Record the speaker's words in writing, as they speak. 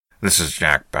This is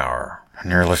Jack Bauer,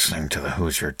 and you're listening to the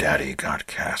Who's Your Daddy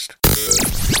Godcast.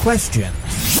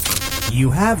 Questions.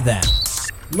 You have them.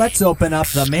 Let's open up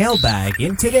the mailbag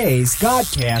in today's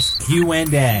Godcast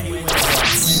Q&A.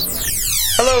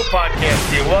 Hello,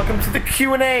 podcast here. Welcome to the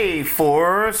Q&A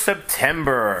for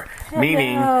September. Hello.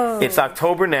 Meaning it's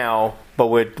October now, but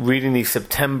we're reading the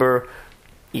September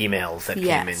emails that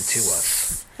came in to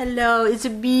us. Hello, it's a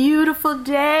beautiful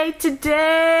day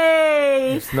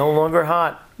today. It's no longer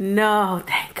hot. No,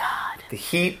 thank God. The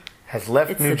heat has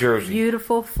left It's New a Jersey.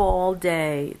 beautiful fall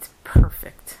day. It's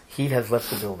perfect. Heat has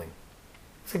left the building.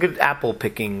 It's a good apple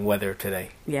picking weather today.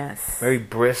 Yes. Very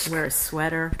brisk, Wear a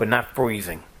sweater. but not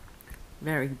freezing.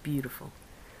 Very beautiful.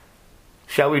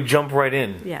 Shall we jump right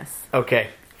in? Yes. Okay.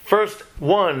 First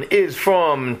one is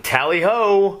from Tally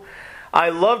Ho. I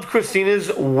loved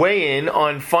Christina's weigh-in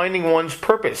on finding one's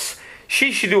purpose.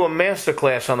 She should do a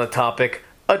masterclass on the topic,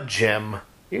 a gem.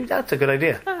 That's a good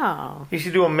idea. Oh. You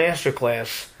should do a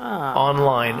masterclass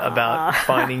online about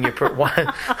finding your purpose.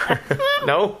 What?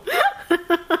 No?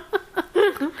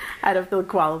 I don't feel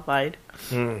qualified.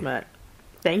 But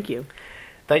thank you.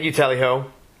 Thank you, Tally Ho.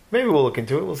 Maybe we'll look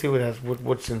into it. We'll see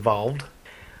what's involved.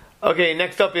 Okay,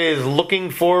 next up is Looking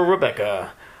for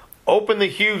Rebecca. Open the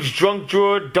huge junk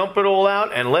drawer, dump it all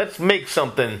out, and let's make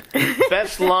something.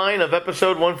 Best line of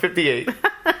episode 158.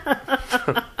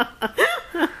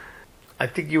 I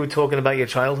think you were talking about your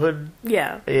childhood.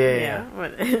 Yeah. Yeah.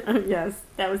 Yes,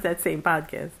 that was that same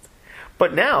podcast.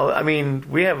 But now, I mean,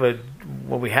 we had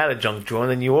a junk drawer,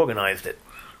 and then you organized it.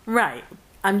 Right.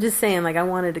 I'm just saying, like, I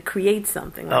wanted to create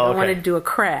something. Like, Oh, okay. I wanted to do a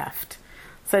craft.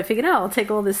 So I figured, I'll take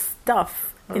all this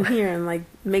stuff in here and, like,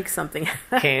 make something.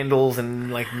 Candles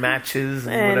and, like, matches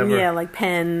and And, whatever. yeah, like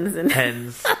pens and...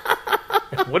 Pens.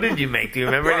 What did you make? Do you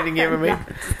remember anything you ever made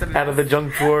Just a mess. out of the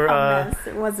junk drawer A mess.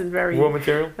 It wasn't very raw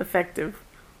material? effective.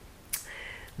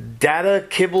 Data,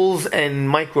 kibbles, and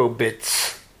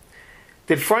microbits.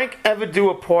 Did Frank ever do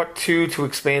a part 2 to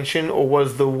expansion, or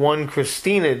was the one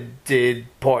Christina did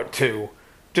part 2?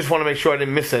 Just want to make sure I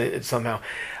didn't miss it somehow.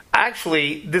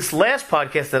 Actually, this last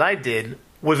podcast that I did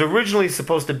was originally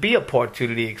supposed to be a part 2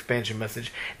 to the expansion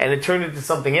message, and it turned into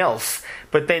something else.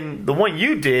 But then the one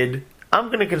you did, I'm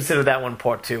going to consider that one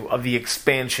part 2 of the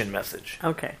expansion message.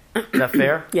 Okay. Is that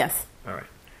fair? Yes. All right.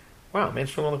 Wow, man,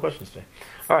 answering all the questions today.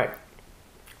 All right.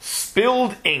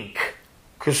 Spilled ink.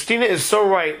 Christina is so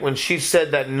right when she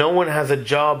said that no one has a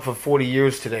job for 40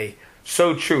 years today.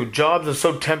 So true. Jobs are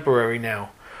so temporary now.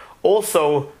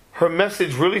 Also, her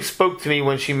message really spoke to me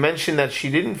when she mentioned that she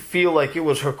didn't feel like it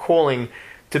was her calling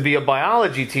to be a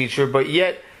biology teacher, but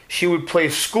yet she would play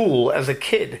school as a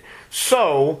kid.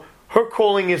 So, her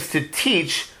calling is to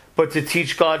teach, but to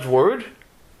teach God's Word?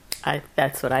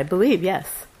 That's what I believe,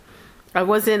 yes. I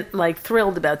wasn't, like,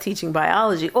 thrilled about teaching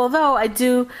biology, although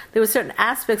there were certain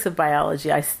aspects of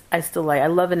biology I still like. I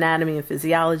love anatomy and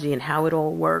physiology and how it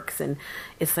all works, and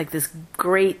it's like this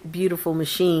great, beautiful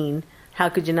machine. How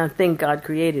could you not think God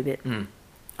created it?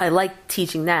 I like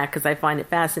teaching that because I find it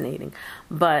fascinating.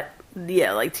 But,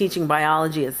 yeah, like teaching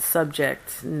biology as a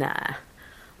subject, nah.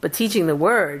 But teaching the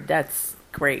Word, that's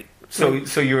great. So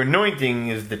your anointing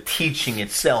is the teaching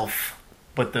itself,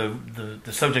 but the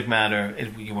subject matter,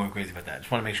 you weren't crazy about that.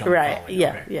 Just want to make sure I'm Right, following. yeah,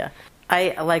 Okay. yeah.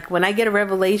 I like when I get a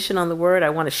revelation on the Word, I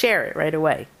want to share it right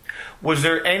away. Was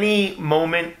there any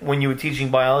moment when you were teaching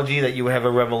biology that you would have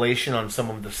a revelation on some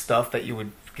of the stuff that you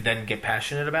would then get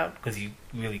passionate about because you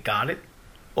really got it?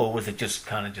 Or was it just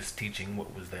kind of just teaching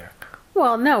what was there?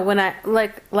 Well, no, when I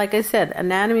like I said,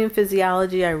 anatomy and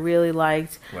physiology I really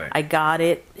liked. Right. I got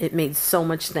it. It made so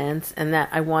much sense, and that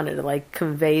I wanted to like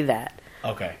convey that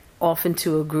Okay. often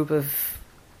to a group of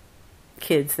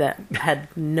kids that had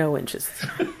no interest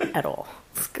at all.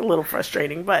 It's a little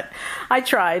frustrating, but I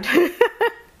tried.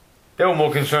 They were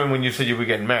more concerned when you said you were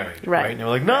getting married, Right. right? And they were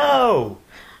like, no,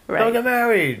 don't Right. get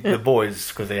married. The boys,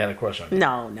 because they had a crush on you.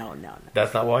 No.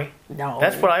 That's not why? No.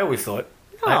 That's what I always thought.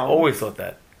 I No. always thought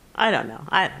that. I don't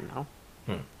know.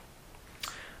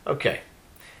 Okay.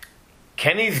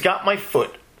 Kenny's got my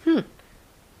foot.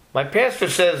 My pastor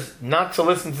says not to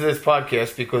listen to this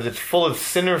podcast because it's full of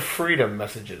sinner freedom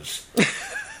messages.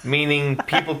 Meaning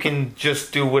people can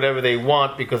just do whatever they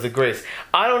want because of grace.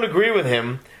 I don't agree with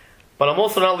him, but I'm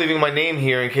also not leaving my name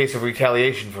here in case of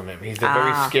retaliation from him. He's a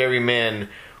very scary man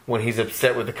when he's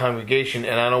upset with the congregation,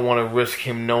 and I don't want to risk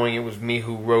him knowing it was me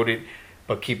who wrote it,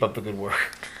 but keep up the good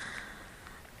work.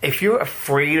 If you're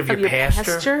afraid of your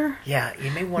pastor, yeah,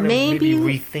 you may want to maybe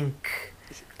rethink.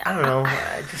 I don't know.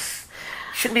 I just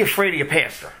shouldn't be afraid of your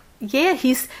pastor. Yeah,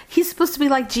 he's supposed to be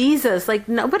like Jesus. Like,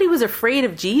 nobody was afraid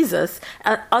of Jesus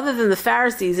other than the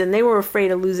Pharisees, and they were afraid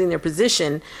of losing their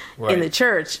position in the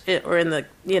church or in the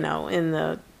in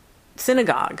the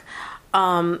synagogue.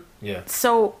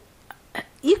 So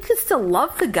you can still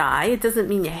love the guy. It doesn't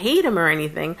mean you hate him or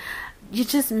anything. You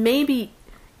just maybe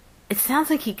it sounds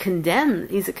like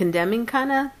he's a condemning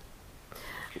kind of.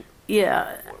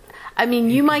 Yeah, I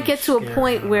mean, you might get to a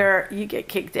point where you get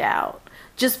kicked out.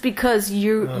 Just because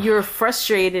you're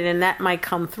frustrated, and that might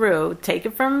come through. Take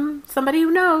it from somebody who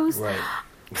knows. Right.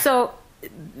 So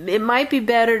it might be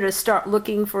better to start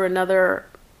looking for another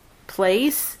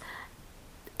place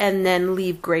and then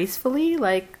leave gracefully.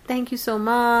 Like, thank you so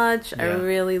much. I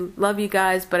really love you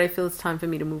guys, but I feel it's time for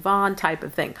me to move on, type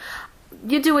of thing.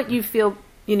 You do what you feel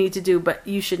you need to do, but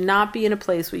you should not be in a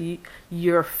place where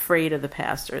you're afraid of the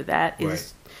pastor. That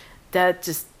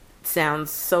just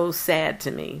sounds so sad to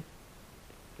me.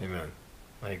 Amen.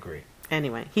 I agree.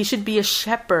 Anyway, he should be a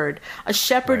shepherd. A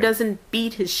shepherd doesn't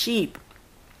beat his sheep.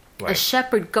 Right. A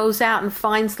shepherd goes out and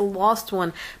finds the lost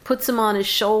one, puts him on his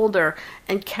shoulder,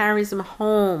 and carries him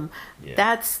home. Yeah.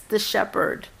 That's the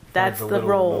shepherd. That's the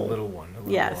role. The little one. The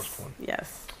lost one.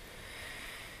 Yes.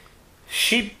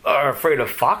 Sheep are afraid of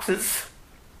foxes.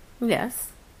 Yes.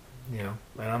 You know,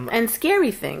 and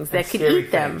scary things that could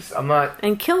eat them.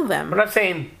 And kill them. I'm not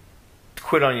saying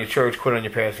quit on your church, quit on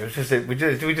your pastor. It's just that we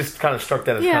just kind of struck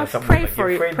that as kind of something pray like for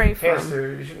you're afraid pray of your for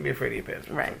pastor. You shouldn't be afraid of your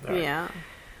pastor. Right. Yeah.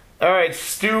 All right,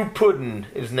 Stu Puddin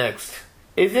is next.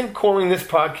 Isn't calling this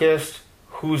podcast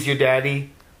 "Who's Your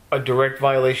Daddy" a direct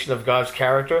violation of God's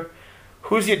character?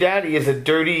 "Who's Your Daddy" is a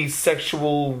dirty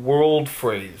sexual world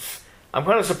phrase. I'm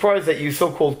kind of surprised that you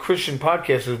so-called Christian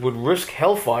podcasters would risk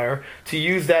hellfire to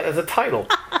use that as a title.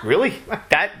 Really?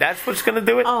 That's what's going to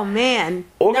do it? Oh man!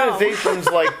 Organizations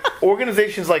like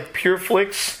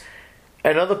PureFlix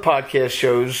and other podcast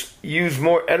shows use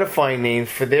more edifying names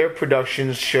for their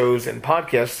productions, shows, and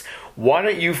podcasts. Why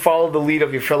don't you follow the lead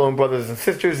of your fellow brothers and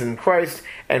sisters in Christ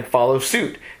and follow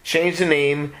suit? Change the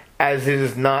name, as it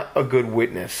is not a good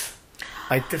witness.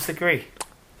 I disagree.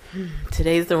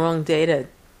 Today's the wrong day to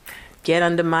get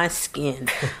under my skin.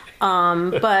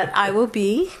 But I will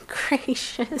be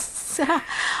gracious.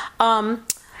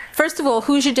 First of all,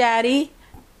 "Who's your daddy?"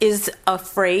 is a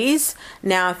phrase.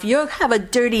 Now, if you have a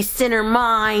dirty sinner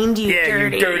mind, you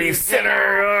dirty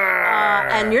sinner,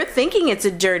 and you're thinking it's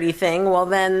a dirty thing, well,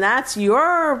 then that's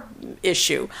your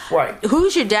issue. Right.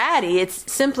 "Who's your daddy?"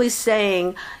 It's simply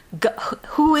saying,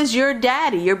 who is your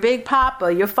daddy? Your big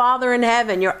papa, your father in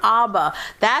heaven, your Abba.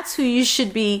 That's who you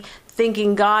should be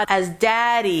thinking God as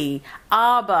daddy,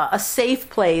 Abba, a safe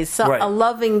place, a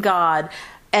loving God.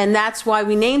 And that's why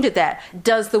we named it that.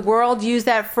 Does the world use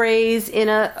that phrase in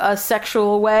a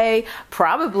sexual way?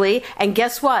 Probably. And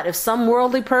guess what? If some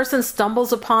worldly person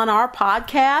stumbles upon our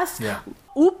podcast,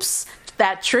 oops,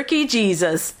 that tricky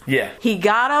Jesus. Yeah. He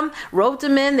got them, roped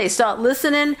them in, they start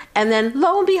listening, and then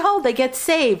lo and behold, they get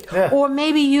saved. Yeah. Or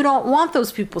maybe you don't want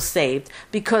those people saved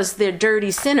because they're dirty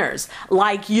sinners,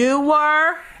 like you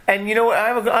were. And you know what? I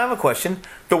have a question.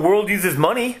 The world uses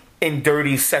money in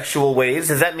dirty sexual ways.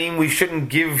 Does that mean we shouldn't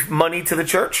give money to the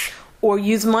church? Or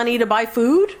use money to buy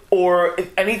food? Or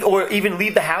even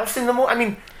leave the house in the morning? I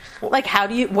mean, like,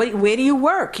 where do you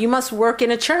work? You must work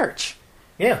in a church.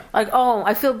 Yeah. Like, oh,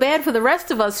 I feel bad for the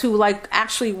rest of us who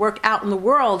actually work out in the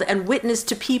world and witness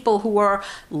to people who are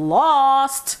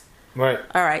lost. Right.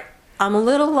 All right. I'm a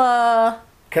little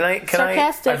sarcastic.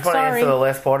 I just want to answer the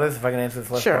last part of this, if I can answer this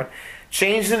last part.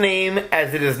 Change the name,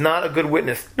 as it is not a good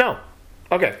witness. No.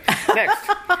 Okay. Next.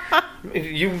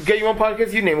 You get your own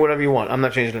podcast, you name whatever you want. I'm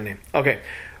not changing the name. Okay.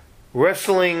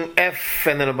 Wrestling F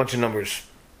and then a bunch of numbers.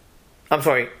 I'm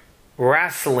sorry.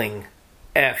 Wrestling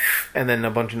F and then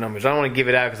a bunch of numbers. I don't want to give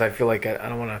it out because I feel like I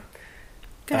don't want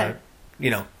to,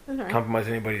 compromise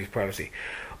anybody's privacy.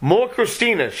 More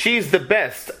Christina. She's the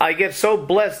best. I get so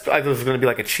blessed. I thought it was going to be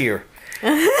like a cheer.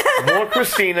 More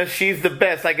Christina, she's the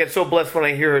best. I get so blessed when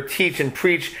I hear her teach and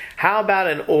preach. How about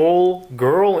an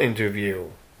all-girl interview?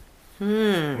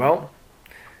 Well,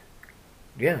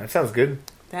 yeah, that sounds good.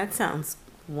 That sounds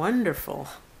wonderful.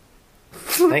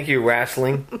 Thank you,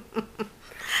 wrestling.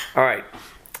 All right.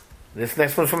 This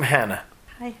next one's from Hannah.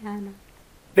 Hi, Hannah.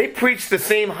 They preach the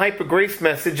same hyper grace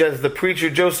message as the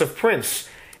preacher Joseph Prince.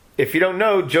 If you don't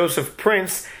know, Joseph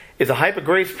Prince is a hyper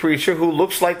grace preacher who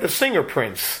looks like the singer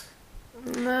Prince.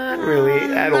 Not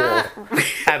really, at all.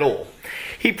 At all.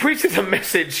 He preaches a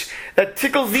message that that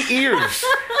tickles the ears.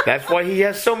 That's why he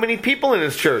has so many people in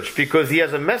his church, because he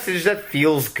has a message that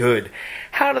feels good.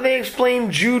 How do they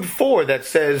explain Jude 4 that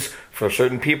says, "For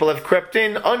certain people have crept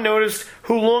in unnoticed,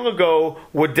 who long ago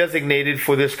were designated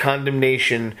for this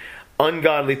condemnation,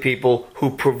 ungodly people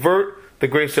who pervert the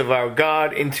grace of our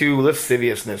God into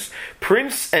lasciviousness"?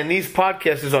 Prince and these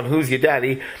podcasters on Who's Your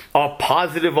Daddy are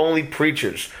positive-only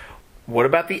preachers. What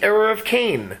about the error of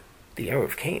Cain? The error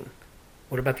of Cain?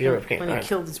 What about the error of Cain? When he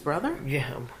killed his brother? Yeah.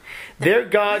 Their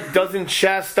God doesn't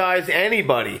chastise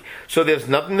anybody, so there's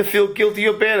nothing to feel guilty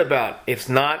or bad about. It's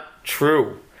not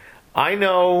true. I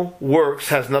know works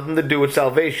has nothing to do with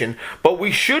salvation, but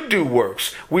we should do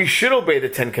works. We should obey the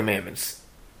 10 Commandments.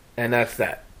 And that's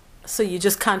that. So you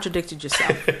just contradicted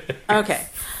yourself. Okay.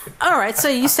 All right, so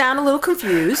you sound a little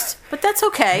confused, but that's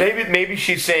okay. Maybe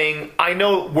she's saying, I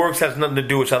know works has nothing to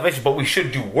do with salvation, but we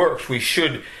should do works. We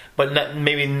should, but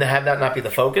maybe have that not be the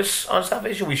focus on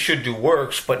salvation. We should do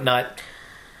works, but not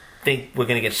think we're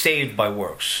going to get saved by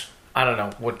works. I don't know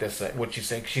what she's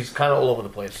saying. She's kind of all over the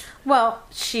place. Well,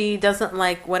 she doesn't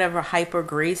like whatever hyper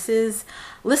grace is.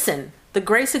 Listen, the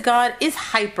grace of God is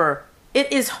hyper.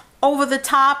 It is over the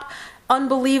top,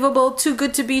 unbelievable, too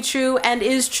good to be true, and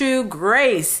is true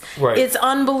grace. Right. It's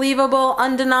unbelievable,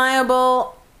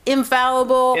 undeniable,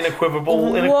 infallible,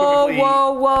 unequivocally.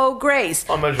 Whoa, grace.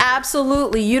 Unmeasurable.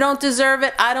 Absolutely. You don't deserve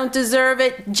it. I don't deserve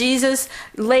it. Jesus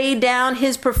laid down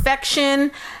his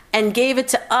perfection and gave it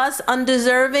to us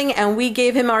undeserving, and we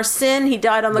gave him our sin. He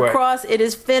died on the cross. It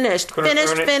is finished.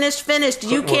 Finished.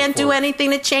 You can't do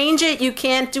anything to change it. You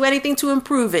can't do anything to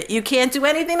improve it. You can't do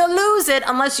anything to lose it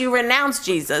unless you renounce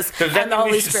Jesus Does that and the mean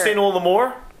Holy we should Spirit. sin all the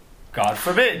more? God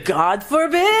forbid. God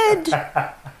forbid.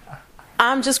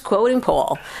 I'm just quoting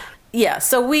Paul. Yeah,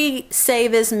 so we say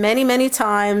this many, many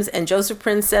times, and Joseph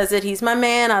Prince says it. He's my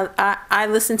man. I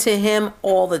listen to him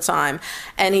all the time,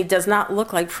 and he does not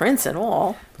look like Prince at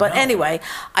all. But anyway,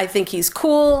 I think he's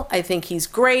cool. I think he's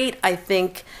great. I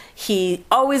think he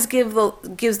always gives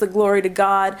the glory to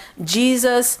God.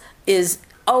 Jesus is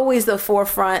always the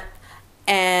forefront,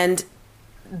 and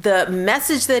the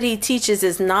message that he teaches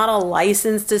is not a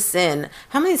license to sin.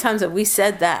 How many times have we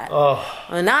said that? Oh.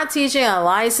 We're not teaching a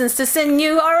license to sin.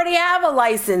 You already have a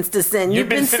license to sin. You've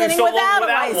been sinning so without long a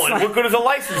without license. one. What good is a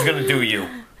license going to do you?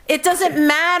 It doesn't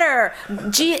matter.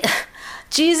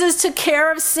 Jesus took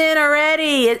care of sin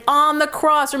already on the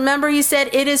cross. Remember, he said,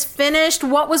 "It is finished."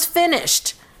 What was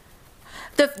finished?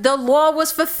 The law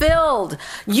was fulfilled.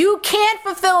 You can't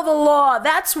fulfill the law.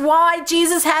 That's why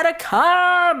Jesus had to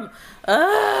come.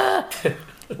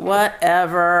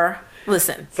 Whatever.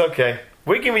 Listen. It's okay.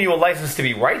 We're giving you a license to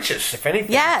be righteous, if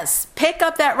anything. Yes, pick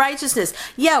up that righteousness.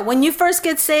 Yeah, when you first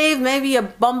get saved, maybe you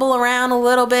bumble around a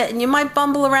little bit, and you might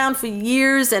bumble around for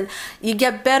years, and you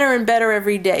get better and better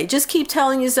every day. Just keep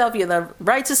telling yourself you're the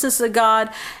righteousness of God,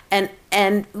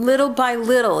 and little by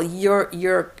little,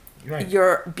 your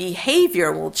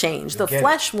behavior will change. The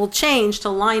flesh will change to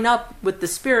line up with the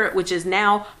Spirit, which is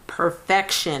now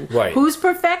perfection. Right. Whose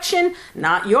perfection?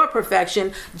 Not your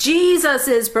perfection.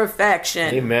 Jesus'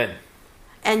 perfection. Amen.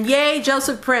 And yay,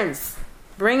 Joseph Prince.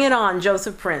 Bring it on,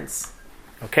 Joseph Prince.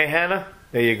 Okay, Hannah?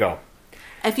 There you go.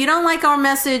 If you don't like our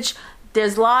message,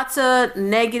 there's lots of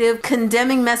negative,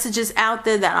 condemning messages out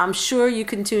there that I'm sure you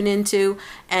can tune into,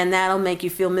 and that'll make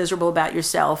you feel miserable about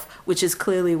yourself, which is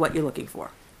clearly what you're looking for.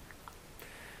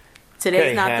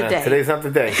 Today's not Hannah, the day. Today's not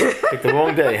the day. Picked the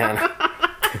wrong day, Hannah.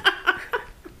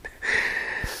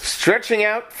 Stretching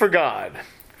out for God.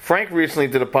 Frank recently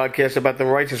did a podcast about the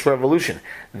Righteous Revolution.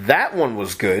 That one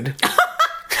was good. Why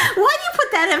do you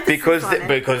put that emphasis on it?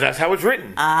 Because that's how it's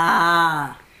written.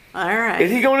 Ah, all right.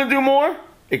 Is he going to do more?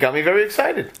 It got me very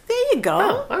excited. There you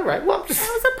go. Oh, all right. Well,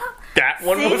 that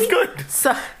one See? was good.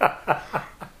 So,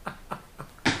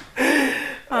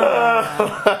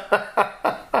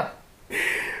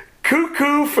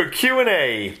 Cuckoo for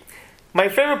Q&A. My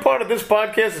favorite part of this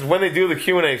podcast is when they do the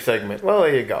Q&A segment. Well,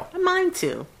 there you go. mine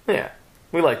too. Yeah,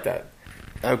 we like that.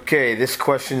 Okay, this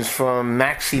question's from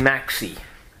Maxi.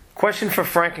 Question for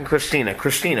Frank and Christina.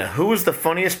 Christina, who is the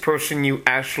funniest person you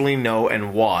actually know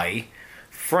and why?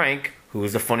 Frank, who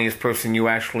is the funniest person you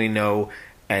actually know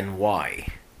and why?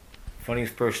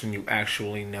 Funniest person you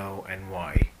actually know and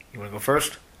why? You want to go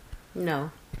first?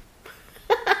 No.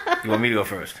 You want me to go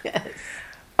first? Yes.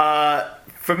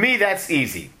 For me, that's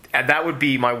easy. And that would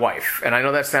be my wife. And I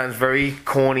know that sounds very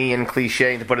corny and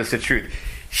cliche, but it's the truth.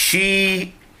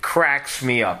 She cracks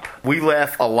me up. We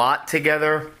laugh a lot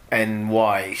together. And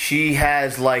why? She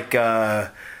has like an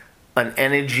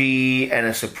energy and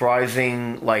a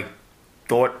surprising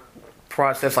thought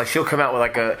process. Like she'll come out with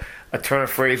like a turn of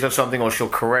phrase or something, or she'll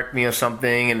correct me or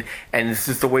something, and it's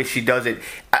just the way she does it.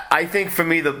 I think for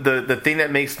me, the thing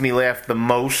that makes me laugh the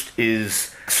most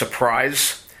is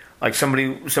surprise. Like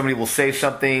somebody will say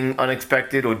something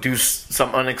unexpected or do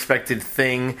some unexpected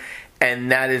thing,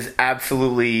 and that is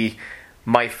absolutely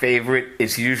my favorite.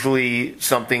 It's usually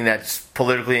something that's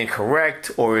politically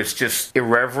incorrect or it's just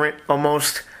irreverent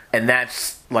almost, and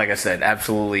that's, like I said,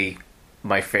 absolutely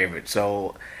my favorite.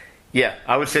 So, yeah,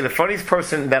 I would say the funniest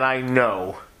person that I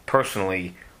know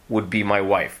personally would be my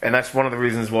wife, and that's one of the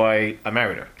reasons why I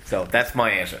married her. So that's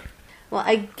my answer. Well,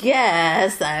 I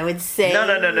guess I would say No.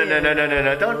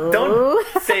 Don't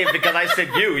say it because I said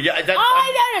you. Yeah,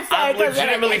 I'm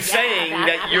legitimately saying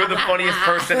that you're the funniest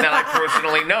person that I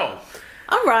personally know.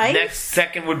 All right. Next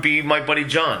second would be my buddy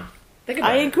John. Think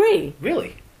about I it. agree.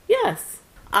 Really? Yes.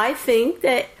 I think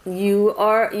that you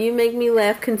make me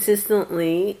laugh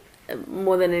consistently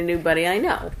more than anybody I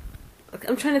know.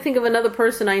 I'm trying to think of another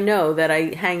person I know that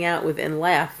I hang out with and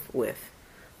laugh with,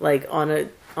 like on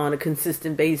a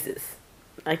consistent basis.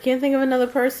 I can't think of another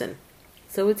person.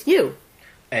 So it's you.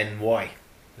 And why?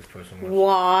 This person wants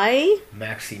Why?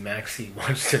 Maxie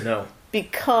wants to know.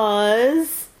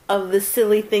 Because of the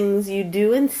silly things you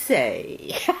do and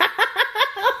say.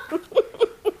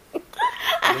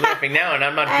 You're laughing now, and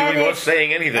I'm not doing or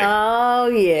saying anything. Oh,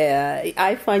 yeah.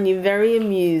 I find you very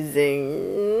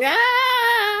amusing.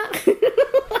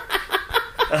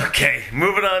 Okay,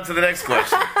 moving on to the next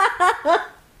question.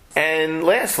 And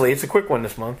lastly, it's a quick one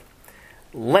this month.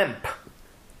 Lemp.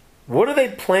 What are they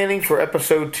planning for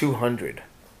episode 200?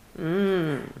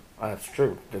 That's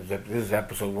true. This is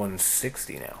episode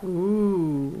 160 now.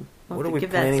 Ooh. What are we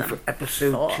planning for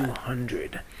episode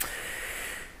 200?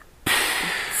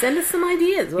 Send us some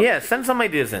ideas. Yeah, send some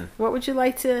ideas in. What would you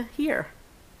like to hear?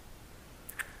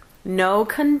 No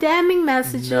condemning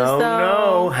messages, though.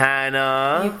 No,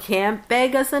 Hannah. You can't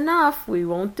beg us enough. We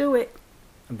won't do it.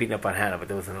 I'm beating up on Hannah, but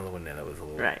there was another one there that was a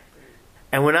little... Right.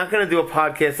 And we're not going to do a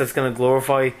podcast that's going to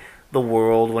glorify the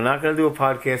world. We're not going to do a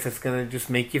podcast that's going to just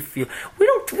make you feel... We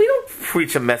don't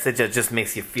preach a message that just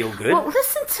makes you feel good. Well,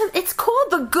 listen to... It's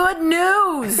called the good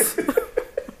news.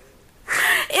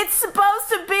 It's supposed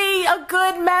to be a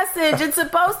good message. It's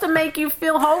supposed to make you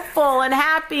feel hopeful and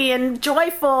happy and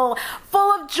joyful,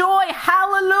 full of joy.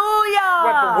 Hallelujah!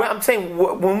 Right, but I'm saying,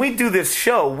 when we do this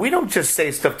show, we don't just say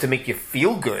stuff to make you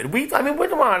feel good. We're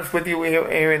honest with you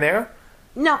here and there.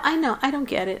 No, I know. I don't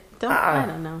get it. I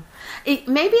don't know.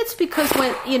 Maybe it's because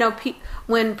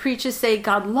when preachers say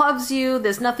God loves you,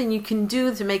 there's nothing you can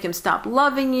do to make him stop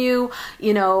loving you.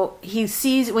 When he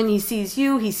sees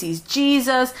you, he sees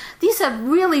Jesus. These are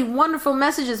really wonderful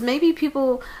messages. Maybe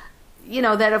people,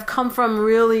 that have come from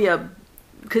really a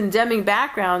condemning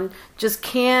background just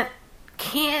can't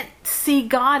see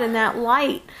God in that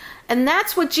light. And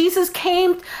that's what Jesus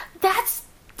came. That's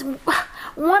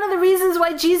one of the reasons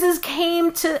why Jesus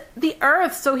came to the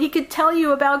earth, so he could tell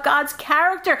you about God's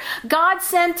character. God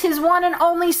sent his one and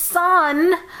only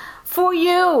Son for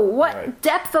you. What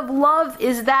depth of love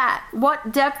is that?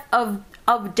 What depth of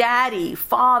daddy,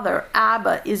 father,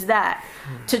 Abba is that?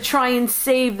 To try and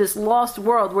save this lost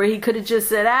world where he could have just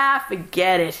said,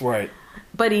 forget it. Right.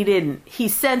 But he didn't. He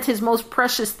sent his most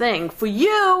precious thing for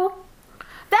you.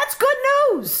 That's good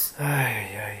news.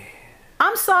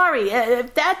 I'm sorry.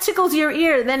 If that tickles your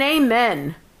ear, then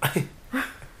amen.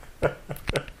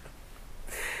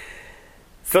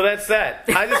 So that's that.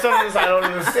 I just don't understand.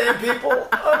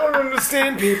 I don't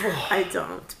understand people. I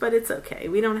don't, but it's okay.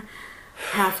 We don't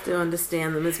have to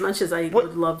understand them as much as I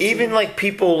would love to. Even like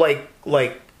people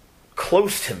like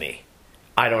close to me,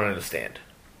 I don't understand.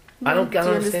 I don't Do you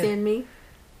understand. understand me?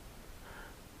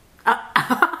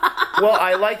 Well,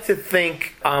 I like to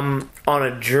think I'm on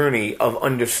a journey of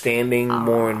understanding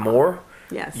more and more.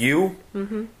 Yes. You?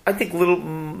 Mm-hmm. I think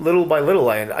little by little,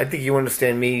 I think you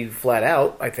understand me flat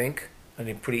out, I think. I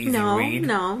think pretty easy to read.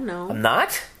 No. I'm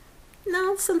not?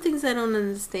 No, some things I don't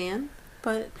understand,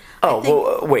 but...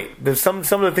 wait. There's some of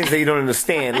the things that you don't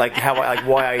understand, like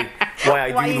why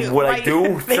I do what I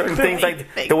do, certain things, like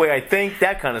the way I think,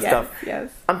 that kind of stuff. Yes.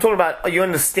 I'm talking about, you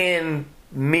understand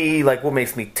me, like what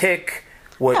makes me tick.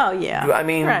 Oh, yeah. I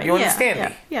mean, you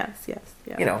understand me. Yes.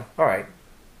 All right.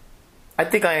 I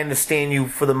think I understand you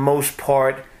for the most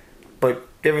part, but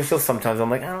there are still sometimes I'm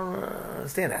like, I don't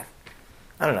understand that.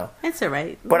 I don't know. It's all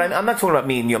right. But I'm not talking about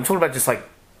me and you. I'm talking about just like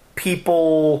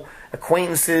people,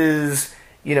 acquaintances,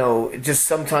 just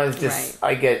sometimes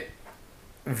I get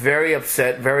very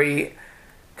upset, very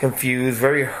confused,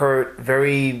 very hurt,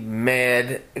 very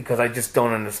mad because I just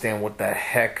don't understand what the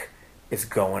heck is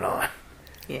going on.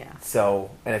 Yeah. So,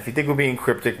 and if you think we're being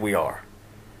cryptic, we are.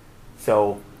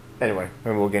 So, anyway,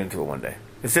 maybe we'll get into it one day.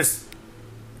 It's just,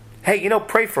 hey,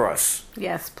 pray for us.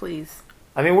 Yes, please.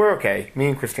 I mean, we're okay. Me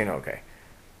and Christine are okay.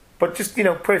 But just,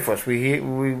 pray for us.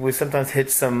 We sometimes hit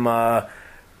some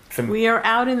We are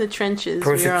out in the trenches.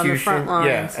 We are on the front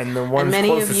lines. Yeah, and the ones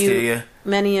closest to you.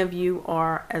 Many of you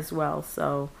are as well.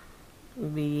 So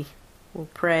we will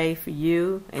pray for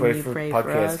you, and you pray for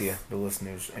us. The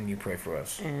listeners, and you pray for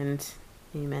us. And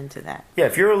amen to that. Yeah,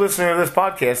 if you're a listener of this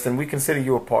podcast, then we consider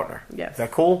you a partner. Yes. Is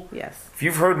that cool? Yes. If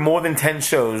you've heard more than 10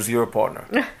 shows, you're a partner.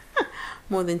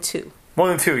 More than 2. More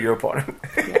than 2, you're a partner.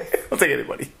 Yes. I'll take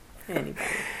anybody. Anybody.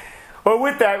 Well,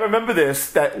 with that, remember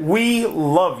this, that we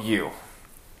love you.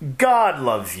 God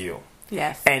loves you.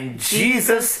 Yes. And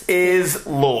Jesus is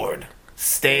Lord.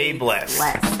 Stay blessed.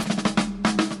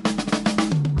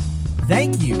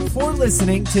 Thank you for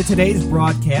listening to today's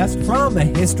broadcast from the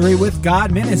History with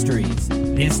God Ministries.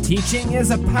 This teaching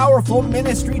is a powerful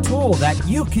ministry tool that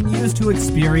you can use to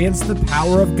experience the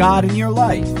power of God in your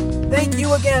life. Thank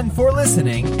you again for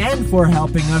listening and for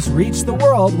helping us reach the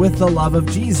world with the love of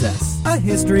Jesus. A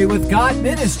History with God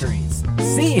Ministries.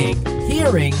 Seeing,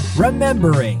 hearing,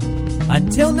 remembering.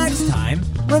 Until next time,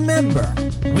 remember,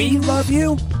 we love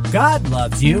you, God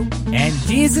loves you, and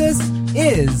Jesus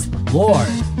is Lord.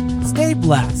 Stay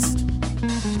blessed.